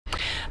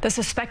The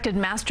suspected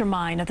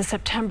mastermind of the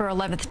September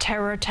 11th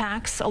terror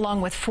attacks, along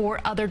with 4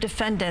 other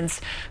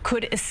defendants,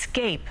 could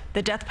escape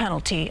the death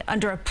penalty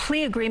under a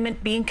plea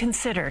agreement being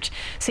considered.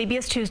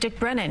 CBS 2's Dick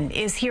Brennan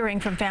is hearing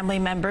from family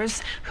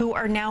members who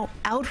are now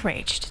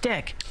outraged.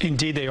 Dick.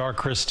 Indeed they are,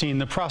 Christine.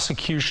 The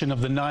prosecution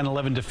of the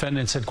 9/11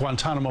 defendants at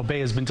Guantanamo Bay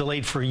has been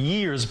delayed for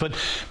years, but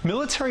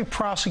military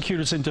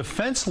prosecutors and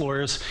defense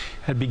lawyers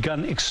had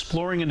begun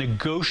exploring a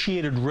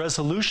negotiated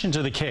resolution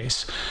to the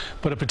case.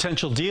 But a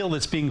potential deal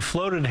that's being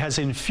floated has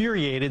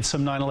infuriated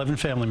some 9/11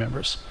 family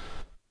members.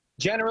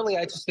 Generally,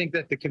 I just think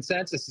that the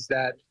consensus is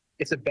that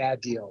it's a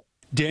bad deal.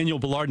 Daniel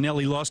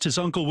Bellardinelli lost his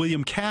uncle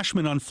William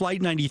Cashman on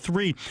Flight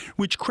 93,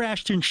 which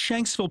crashed in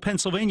Shanksville,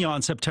 Pennsylvania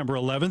on September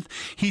 11th.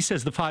 He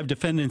says the 5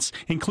 defendants,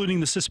 including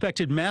the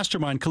suspected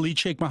mastermind Khalid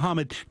Sheikh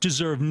Mohammed,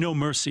 deserve no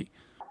mercy.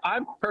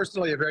 I'm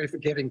personally a very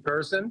forgiving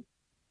person,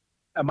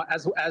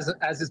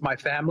 as is my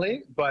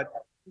family, but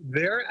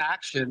their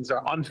actions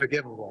are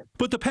unforgivable.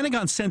 But the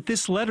Pentagon sent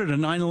this letter to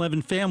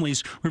 9/11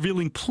 families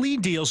revealing plea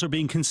deals are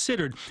being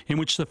considered in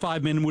which the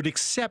 5 men would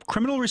accept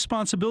criminal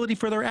responsibility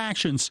for their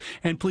actions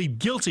and plead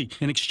guilty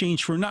in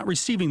exchange for not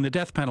receiving the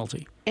death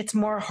penalty. It's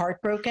more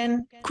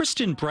heartbroken.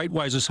 Kristen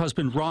Breitweiser's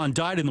husband Ron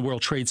died in the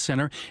World Trade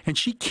Center, and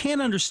she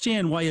can't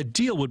understand why a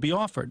deal would be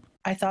offered.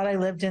 I thought I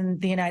lived in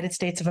the United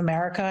States of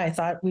America. I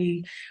thought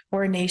we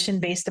were a nation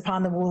based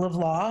upon the rule of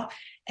law.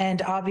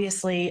 And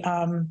obviously,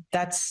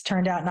 that's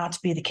turned out not to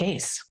be the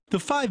case. The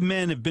 5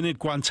 men have been at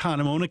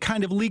Guantanamo in a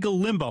kind of legal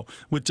limbo,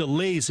 with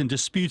delays and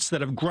disputes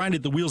that have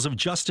grinded the wheels of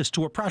justice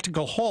to a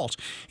practical halt,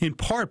 in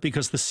part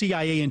because the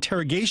CIA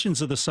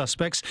interrogations of the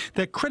suspects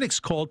that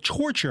critics call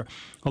torture.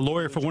 A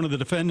lawyer for one of the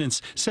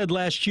defendants said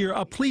last year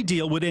a plea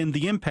deal would end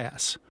the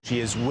impasse. She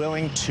is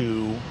willing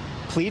to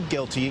plead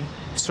guilty,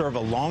 serve a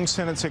long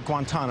sentence at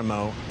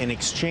Guantanamo in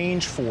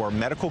exchange for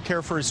medical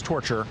care for his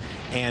torture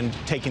and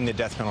taking the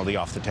death penalty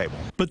off the table.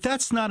 But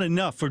that's not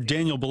enough for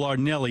Daniel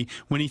Bellardinelli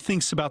when he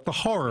thinks about the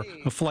horror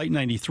of Flight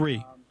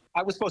 93.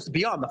 I was supposed to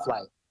be on the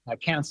flight. I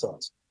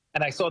canceled.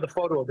 And I saw the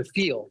photo of the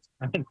field.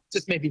 And it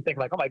just made me think,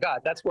 like, oh, my God,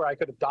 that's where I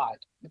could have died.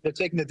 They're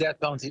taking the death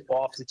penalty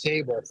off the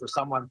table for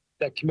someone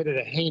that committed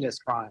a heinous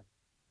crime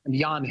and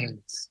beyond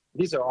heinous.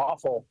 These are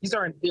awful.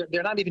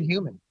 They're not even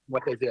human,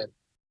 what they did.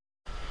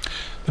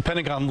 The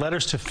Pentagon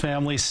letters to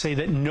families say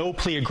that no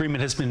plea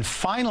agreement has been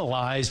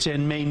finalized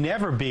and may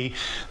never be.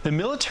 The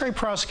military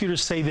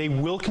prosecutors say they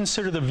will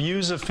consider the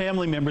views of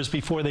family members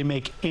before they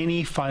make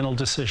any final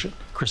decision.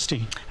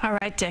 Christine. All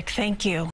right, Dick, thank you.